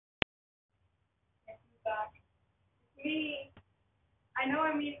that me, I know,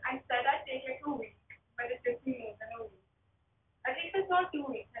 I said I'd take like a week, but it took me more than a week. At least it's not 2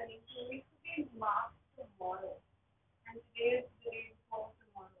 weeks. 2 weeks would be marked tomorrow. And today is the day before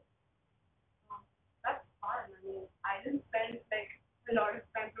tomorrow. That's fun. I didn't spend like a lot of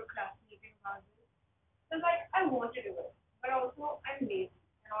time procrastinating about this. Because like I want to do it, but also I'm lazy,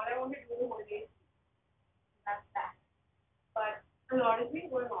 and all I want to do the whole day is sleep. That's that. But a lot has been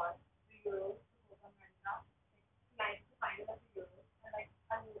going on. The Euros, the Copa America. It's nice to find out the Euros. And like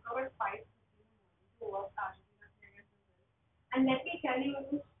I woke up at 5:50 in the morning to watch Argentina play against Brazil. And let me tell you, it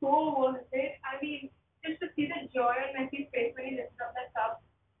was so worth it. Just to see the joy on Messi's face when he lifted up that cup,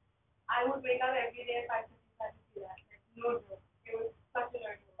 I would wake up every day at 5:55 to see that. Like, no joke. It was such a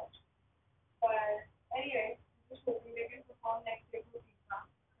joy to watch. But anyway, I'm just hoping they can perform next year for FIFA.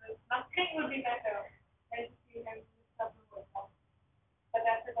 Because nothing would be better than to see him do such a World Cup. But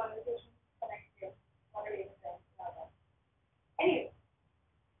that's a conversation for next year. What are we going to say about that? Anyway,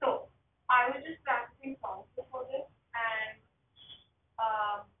 so I was just practicing songs before this, and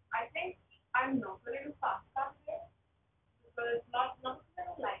I think I'm not going to do fast stuff here because not because I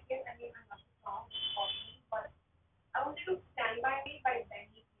don't like it. I love the song, it's awesome, but I wanted to Stand By Me by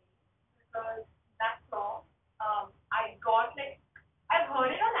Benny King because that song, I got like I've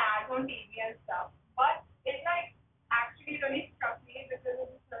heard it on ads on TV and stuff, but it like actually really struck me because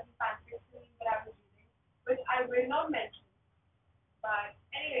of a certain fanfic that I was reading, which I will not mention. But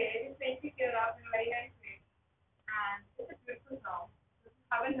anyway, it just makes me tear up in a very nice way, and it's a beautiful song. So if you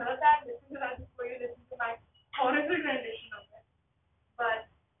haven't heard that, listen to that before you listen to my horrible rendition of it.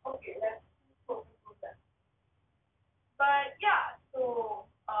 But okay, let's focus on that. But yeah, so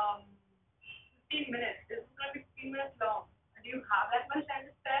 15 minutes. This is gonna be 15 minutes long. Do you have that much time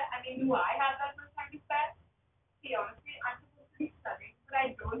to spare? Do I have that much time to spare? See, honestly, I'm supposed to be studying, but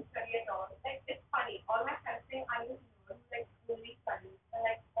I don't study at all. Like, it's funny. All my friends think I'm this nerd who like only studies, and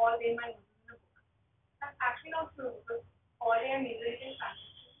like all day my notes in a book. That's actually not true because all day I'm either eating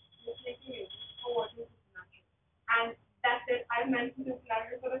sandwiches, listening to music, or watching Supernatural. And that's it. I've mentioned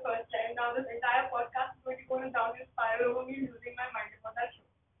Supernatural for the first time. Now this entire podcast is going to go in a downhill spiral over me losing my mind about that show.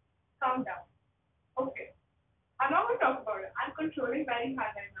 Calm down. Okay. I'm not going to talk about it. I'm controlling very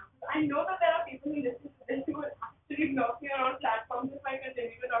hard right now. I know that there are people who listen to this who will actually block me on platforms if I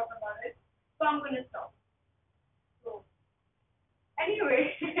continue to talk about it. So I'm going to stop. So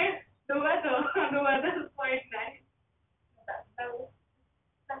anyway, the weather, the weather is quite nice. That was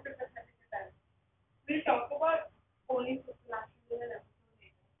such a pathetic attempt. We'll talk about only supernatural in an episode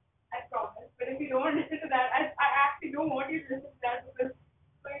later. I promise. But if you don't listen to that, I actually don't want you to listen to that because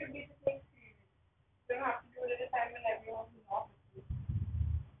it's going to be the same experience. You don't have to do it at a time when everyone's not listening.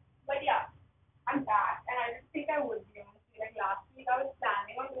 But yeah, I'm back, and I didn't think I would be honestly. Like last week, I was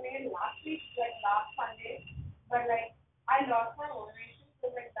planning on doing it last week, like last Sunday, but like I lost my motivation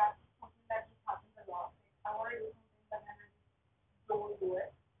because like that's something that just happens a lot. Like I want to do something, but then I just don't do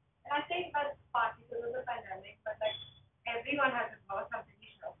it. And I think that's partly because of the pandemic, but like everyone has it about something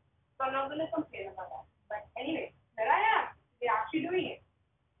sure. So I'm not gonna complain about that. But anyway, there I am. We're actually doing it.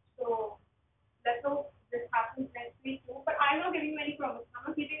 So let's hope this happens next week too. But I'm not giving you any promises.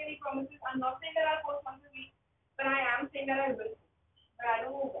 I'm not keeping any promises. I'm not saying that I'll post once a week, but I am saying that I will. But I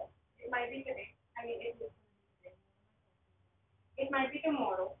don't know when. It might be today. It will be today. It might be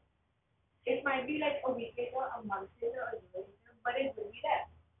tomorrow. It might be like a week later, a month later, a year later, but it will be there.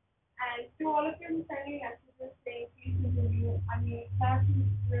 And to all of you who send me messages saying please continue, that's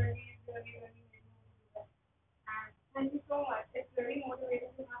really, really, really made me want to do that. And thank you so much. It's really motivating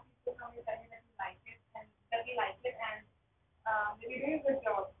to have people come and tell me that you like it and that we like it and that you're doing a good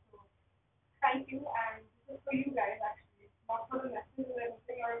job. So thank you, and this is for you guys actually, not for the messages that I'm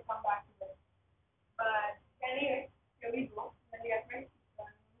hoping you'll come back to this. But anyway, here we go. When we get ready to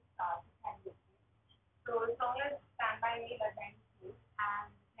start, I'm going to start with karaoke. So the song is Stand By Me by Benny King, and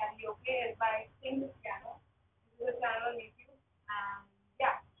karaoke is by Sing the Piano. This is a channel on YouTube, and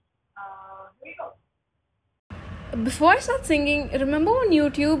yeah, here we go. Before I start singing, remember on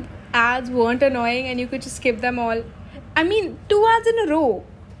YouTube ads weren't annoying and you could just skip them all? 2 ads in a row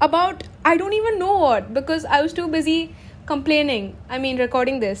about I don't even know what because I was too busy complaining.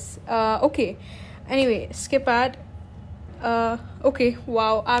 Recording this. Okay. Anyway, skip ad. Okay,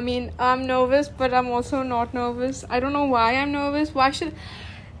 wow. I'm nervous, but I'm also not nervous. I don't know why I'm nervous.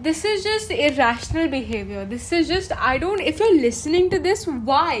 This is just irrational behavior. This is just, if you're listening to this,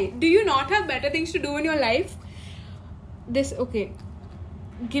 why? Do you not have better things to do in your life? Okay.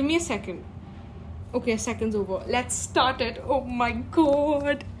 Give me a second. Okay, a second's over. Let's start it. Oh my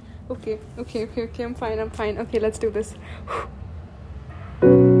god. Okay. I'm fine. Okay, let's do this.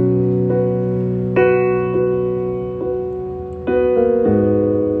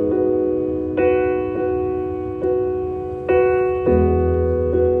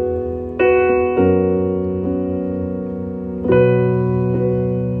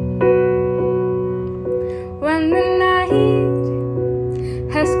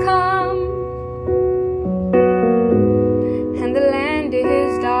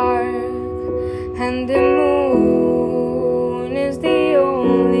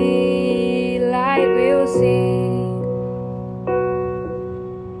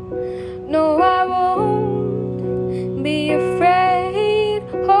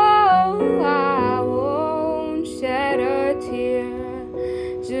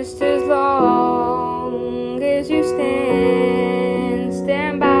 just as long as you stand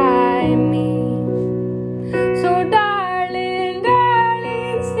by me. So darling,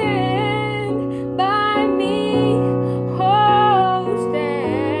 darling, stand by me. Oh,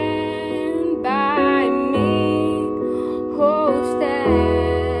 stand by me. Oh,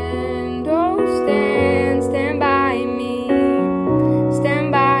 stand by me.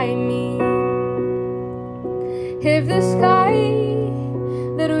 Stand by me. If the sky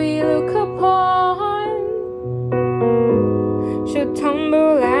that we look upon should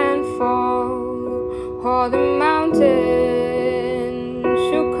tumble and fall, or the mountain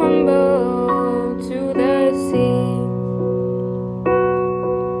should crumble to the sea,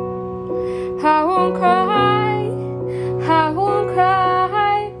 I won't cry, I won't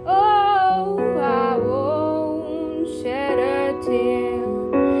cry, oh, I won't shed a tear,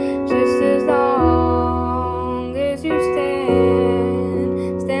 just as long as you stand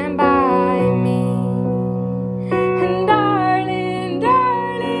by me. And darling,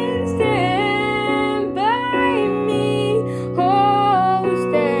 darling, stand by me. Oh,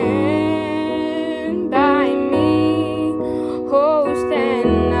 stand by me. Oh,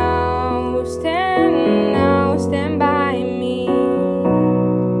 stand now, stand by me.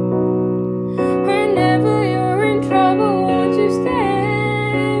 Whenever you're in trouble, won't you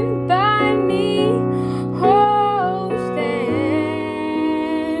stand by me? Oh,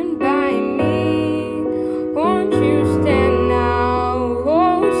 stand by me. Won't you stand now?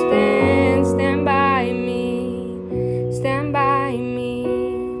 Oh, stand by me. Stand by me.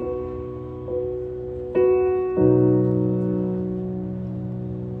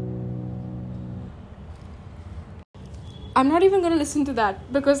 I'm not even gonna listen to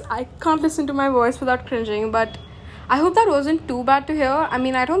that because I can't listen to my voice without cringing, but I hope that wasn't too bad to hear. I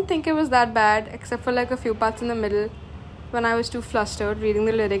mean, I don't think it was that bad, except for like a few parts in the middle when I was too flustered reading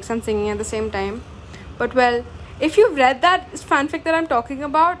the lyrics and singing at the same time. But well, if you've read that fanfic that I'm talking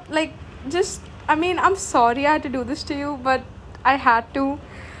about, like, I'm sorry I had to do this to you, but I had to.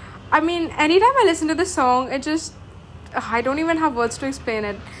 I mean, anytime I listen to this song, I don't even have words to explain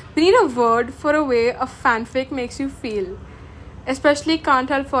it. We need a word for a way a fanfic makes you feel. Especially Can't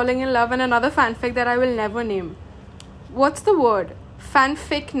Help Falling in Love and another fanfic that I will never name. What's the word?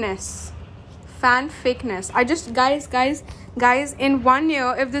 Fanficness. Guys, in 1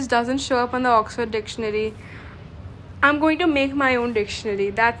 year, if this doesn't show up on the Oxford Dictionary, I'm going to make my own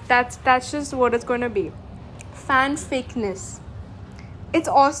dictionary. That's just what it's going to be. Fanficness. It's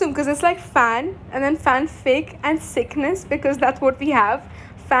awesome because it's like fan and then fanfic and sickness, because that's what we have.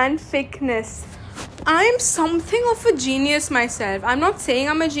 Fanficness. I'm something of a genius myself. I'm not saying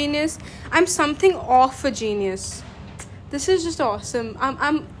I'm a genius. I'm something of a genius. This is just awesome.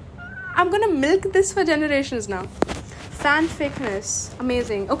 I'm gonna milk this for generations now. Fanficness.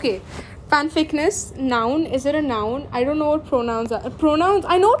 Amazing. Okay. Fanficness. Noun. Is it a noun? I don't know what pronouns are. Pronouns.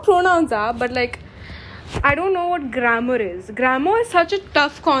 I know what pronouns are, but like, I don't know what grammar is. Grammar is such a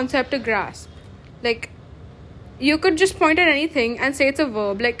tough concept to grasp. Like, you could just point at anything and say it's a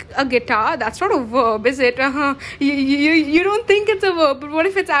verb. Like a guitar, that's not a verb, is it? You don't think it's a verb, but what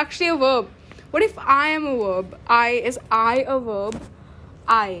if it's actually a verb? What if I am a verb? Is I a verb?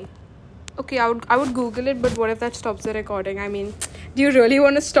 I. Okay, I would Google it, but what if that stops the recording? I mean, do you really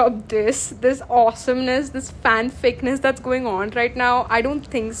want to stop this awesomeness, this fanficness that's going on right now? I don't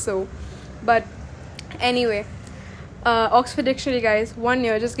think so. But anyway, Oxford Dictionary, guys. 1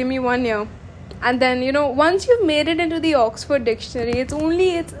 year. Just give me 1 year. And then, once you've made it into the Oxford Dictionary, it's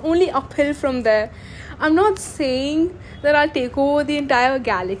only uphill from there. I'm not saying that I'll take over the entire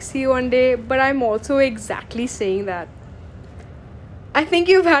galaxy one day, but I'm also exactly saying that. I think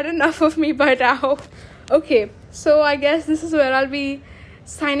you've had enough of me by now. Okay, so I guess this is where I'll be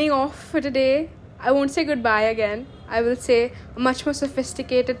signing off for today. I won't say goodbye again. I will say a much more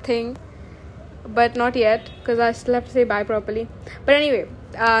sophisticated thing, but not yet, because I still have to say bye properly. But anyway,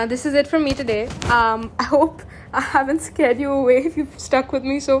 this is it from me today. I hope I haven't scared you away if you've stuck with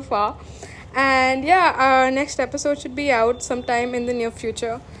me so far. And yeah, our next episode should be out sometime in the near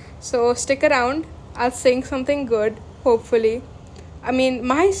future, so stick around. I'll sing something good, hopefully. I mean,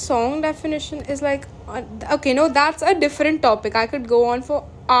 my song definition is like, okay, no, that's a different topic. I could go on for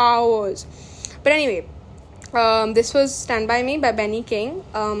hours. But anyway, this was Stand By Me by Benny King,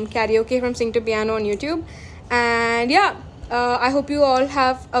 karaoke from Sing to Piano on YouTube. And yeah, I hope you all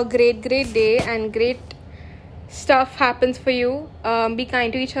have a great day and great stuff happens for you. Be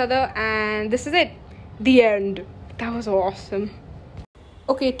kind to each other, and this is it. The end. That was awesome.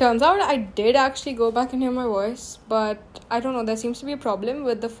 Okay, it turns out I did actually go back and hear my voice, but I don't know, there seems to be a problem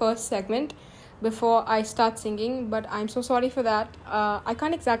with the first segment. before I start singing, but I'm so sorry for that. I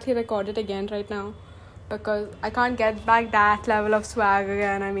can't exactly record it again right now because I can't get back that level of swag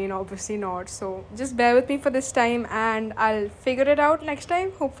again. I mean, obviously not. So just bear with me for this time and I'll figure it out next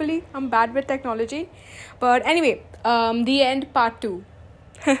time. Hopefully, I'm bad with technology. But anyway, the end part 2.